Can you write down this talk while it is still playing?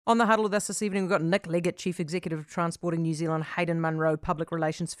On the huddle with us this evening, we've got Nick Leggett, Chief Executive of Transporting New Zealand, Hayden Munro, Public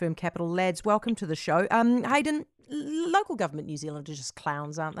Relations Firm Capital. Lads, welcome to the show. Hayden, local government New Zealand are just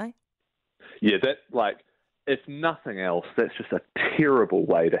clowns, aren't they? Yeah, if nothing else, that's just a terrible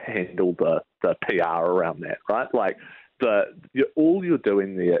way to handle the PR around that, right? All you're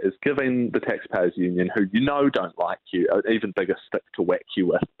doing there is giving the Taxpayers Union, who don't like you, an even bigger stick to whack you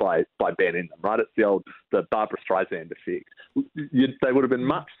with by banning them, right? It's the Barbara Streisand effect. They would have been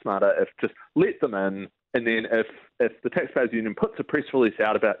much smarter if just let them in, and then if the Taxpayers Union puts a press release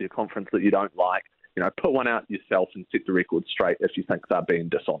out about your conference that you don't like, put one out yourself and set the record straight if you think they're being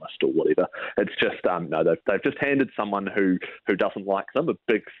dishonest or whatever. It's just, no, they've just handed someone who doesn't like them a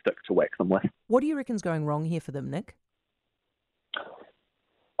big stick to whack them with. What do you reckon's going wrong here for them, Nick?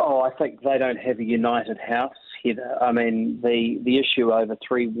 Oh, I think they don't have a united house, Heather. I mean, the issue over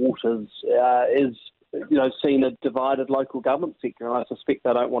Three Waters is, seen a divided local government sector, and I suspect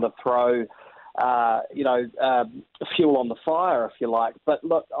they don't want to throw, fuel on the fire, if you like. But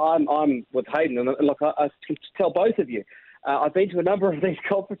look, I'm with Hayden, and look, I can tell both of you, I've been to a number of these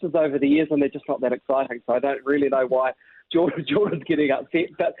conferences over the years, and they're just not that exciting. So I don't really know why Jordan's getting upset.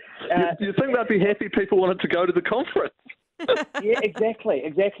 But do you think they'd be happy people wanted to go to the conference? Yeah, exactly.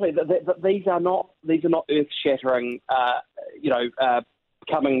 These are not earth-shattering,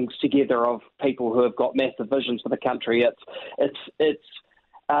 comings together of people who have got massive visions for the country.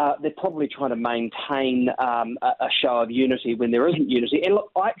 They're probably trying to maintain a show of unity when there isn't unity. And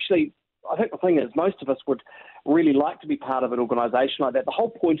look, I think the thing is, most of us would really like to be part of an organisation like that. The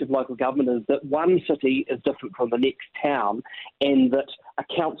whole point of local government is that one city is different from the next town, and that a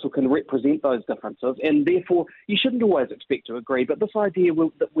council can represent those differences, and therefore you shouldn't always expect to agree. But this idea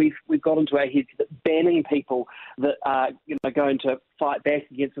that we've got into our heads that banning people that are going to fight back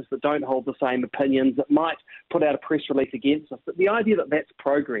against us, that don't hold the same opinions, that might put out a press release against us, that the idea that that's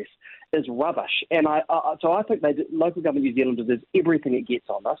progress is rubbish. And so I think local government New Zealand deserves everything it gets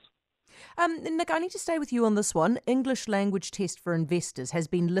on this. Nick, I need to stay with you on this one. English language test for investors has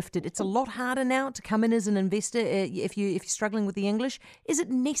been lifted. It's a lot harder now to come in as an investor if you're struggling with the English. Is it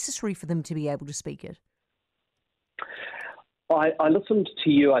necessary for them to be able to speak it? I listened to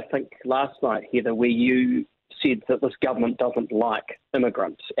you, I think, last night, Heather, where you said that this government doesn't like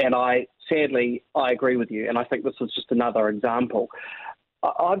immigrants. And sadly, I agree with you. And I think this is just another example.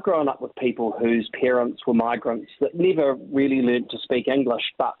 I've grown up with people whose parents were migrants that never really learned to speak English,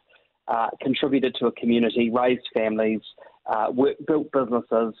 but contributed to a community, raised families, built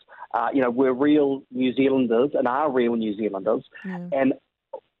businesses, were real New Zealanders and are real New Zealanders. Yeah. And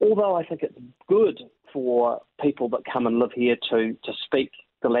although I think it's good for people that come and live here to speak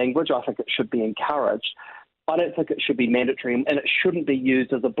the language, I think it should be encouraged. I don't think it should be mandatory, and it shouldn't be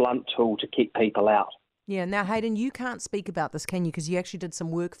used as a blunt tool to keep people out. Yeah. Now, Hayden, you can't speak about this, can you? Because you actually did some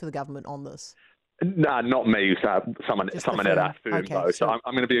work for the government on this. No, not me. Someone at our firm, okay, though. So I'm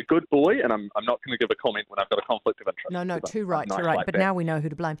going to be a good boy, and I'm not going to give a comment when I've got a conflict of interest. No, too right. Like but that. Now we know who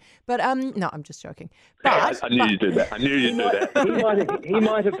to blame. But no, I'm just joking. But I knew you'd do that. I knew you'd do that. He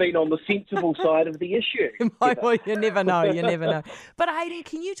might have been on the sensible side of the issue. Well, you never know. You never know. But Hayden,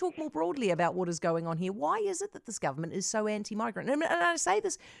 can you talk more broadly about what is going on here? Why is it that this government is so anti-migrant? And I say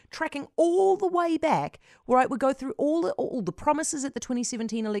this tracking all the way back. Right, we go through all the promises at the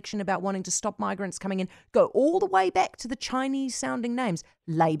 2017 election about wanting to stop migrants coming in, go all the way back to the Chinese-sounding names.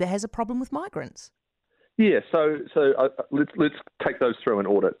 Labour has a problem with migrants. Yeah, so let's take those through in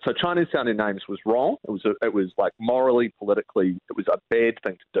order. So Chinese-sounding names was wrong. It was like morally, politically, it was a bad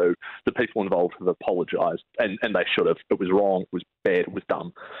thing to do. The people involved have apologised, and they should have. It was wrong. It was bad. It was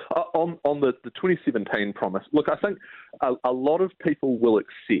dumb. On the 2017 promise, look, I think a lot of people will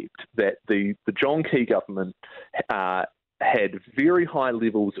accept that the John Key government had very high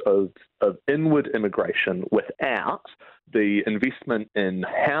levels of inward immigration without the investment in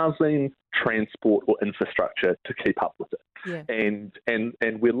housing, transport or infrastructure to keep up with it. Yeah.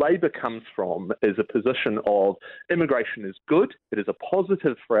 And where Labour comes from is a position of immigration is good, it is a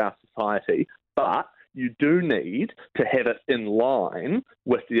positive for our society, but you do need to have it in line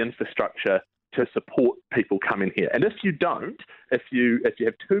with the infrastructure to support people coming here. And if you don't, if you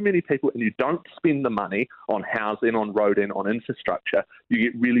have too many people and you don't spend the money on housing, on road and on infrastructure, you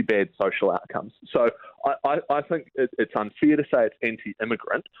get really bad social outcomes. So I think it's unfair to say it's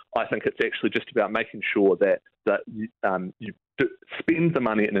anti-immigrant. I think it's actually just about making sure that you spend the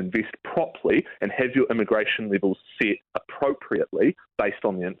money and invest properly and have your immigration levels set appropriately based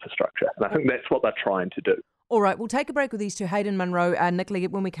on the infrastructure. And I think that's what they're trying to do. All right, we'll take a break with these two, Hayden Munro and Nick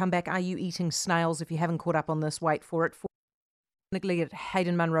Leggett. When we come back, are you eating snails? If you haven't caught up on this, wait for it. Nick Leggett,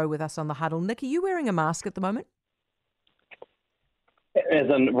 Hayden Munro with us on the huddle. Nick, are you wearing a mask at the moment? As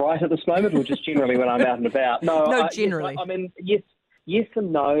in right at this moment, or just generally when I'm out and about? No, generally. I mean, yes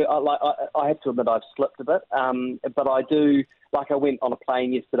and no. I have to admit I've slipped a bit, but I do. Like I went on a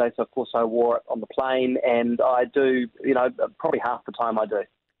plane yesterday, so of course I wore it on the plane, and I do. Probably half the time I do.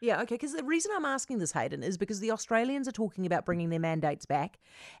 Yeah, okay, because the reason I'm asking this, Hayden, is because the Australians are talking about bringing their mandates back.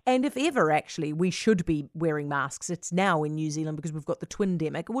 And if ever, actually, we should be wearing masks, it's now in New Zealand because we've got the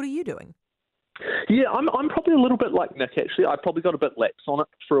twin-demic. What are you doing? Yeah, I'm probably a little bit like Nick, actually. I probably got a bit lax on it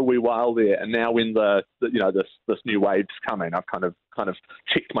for a wee while there, and now when this new wave's coming, I've kind of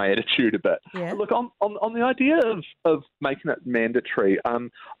checked my attitude a bit. Yeah. Look, on the idea of making it mandatory,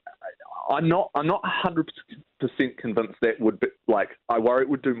 I'm not 100% convinced that would be, I worry it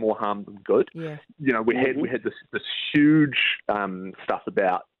would do more harm than good. Yeah. We had this huge stuff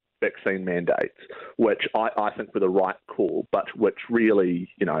about vaccine mandates, which I think were the right call, but which really,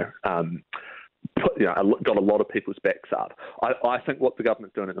 got a lot of people's backs up. I think what the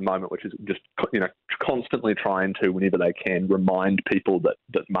government's doing at the moment, which is just, constantly trying to, whenever they can, remind people that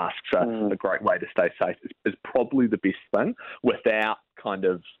masks are a great way to stay safe is probably the best thing without kind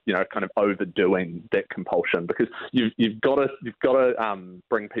of overdoing that compulsion, because you've got to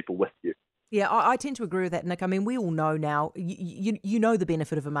bring people with you. Yeah, I tend to agree with that, Nick. I mean, we all know now, you know the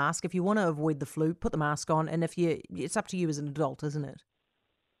benefit of a mask. If you want to avoid the flu, put the mask on, and it's up to you as an adult, isn't it?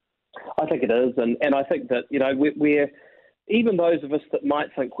 I think it is, and I think that we're even those of us that might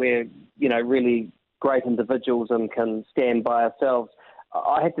think we're really great individuals and can stand by ourselves.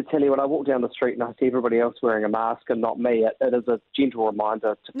 I have to tell you, when I walk down the street and I see everybody else wearing a mask and not me, it is a gentle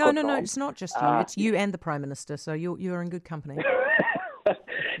reminder to No, it's not just you. It's you and the Prime Minister, so you're in good company.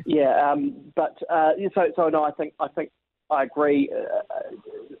 Yeah, so no, I think I agree.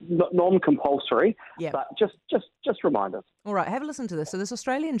 Non-compulsory, but just reminders. All right, have a listen to this. So this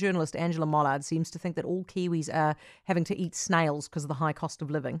Australian journalist, Angela Mollard, seems to think that all Kiwis are having to eat snails because of the high cost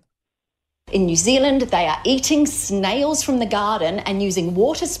of living. In New Zealand, they are eating snails from the garden and using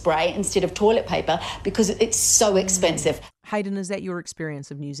water spray instead of toilet paper because it's so expensive. Hayden, is that your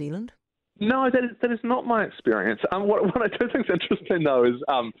experience of New Zealand? No, that is not my experience. What I do think is interesting, though, is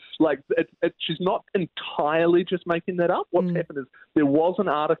she's not entirely just making that up. What's happened is there was an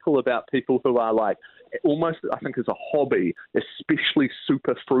article about people who are almost, I think, as a hobby, especially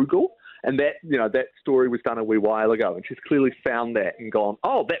super frugal. And that story was done a wee while ago, and she's clearly found that and gone,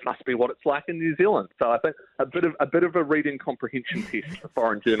 oh, that must be what it's like in New Zealand. So I think a bit of a reading comprehension test for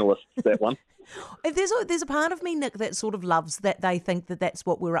foreign journalists, that one. There's a part of me, Nick, that sort of loves that they think that that's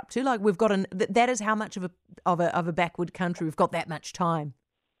what we're up to. Like we've got that is how much of a backward country we've got that much time.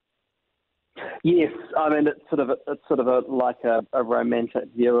 Yes, I mean it's sort of a romantic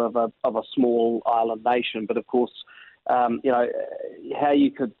view of a small island nation, but of course. How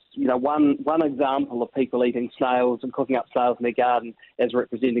you could, one example of people eating snails and cooking up snails in their garden as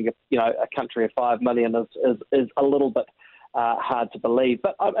representing a country of 5 million is a little bit hard to believe.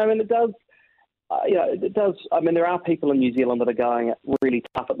 But I mean, it does. I mean, there are people in New Zealand that are going it really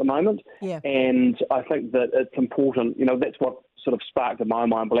tough at the moment, and I think that it's important. That's what sort of sparked in my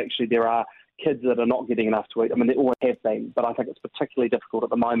mind. Well, actually, there are kids that are not getting enough to eat. I mean, there always have been, but I think it's particularly difficult at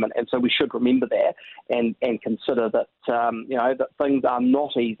the moment. And so we should remember that and consider that, that things are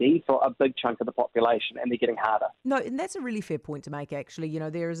not easy for a big chunk of the population and they're getting harder. No, and that's a really fair point to make, actually.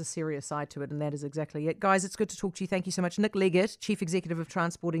 There is a serious side to it, and that is exactly it. Guys, it's good to talk to you. Thank you so much. Nick Leggett, Chief Executive of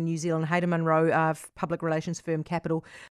Transporting New Zealand, Hayden Munro, public relations firm Capital.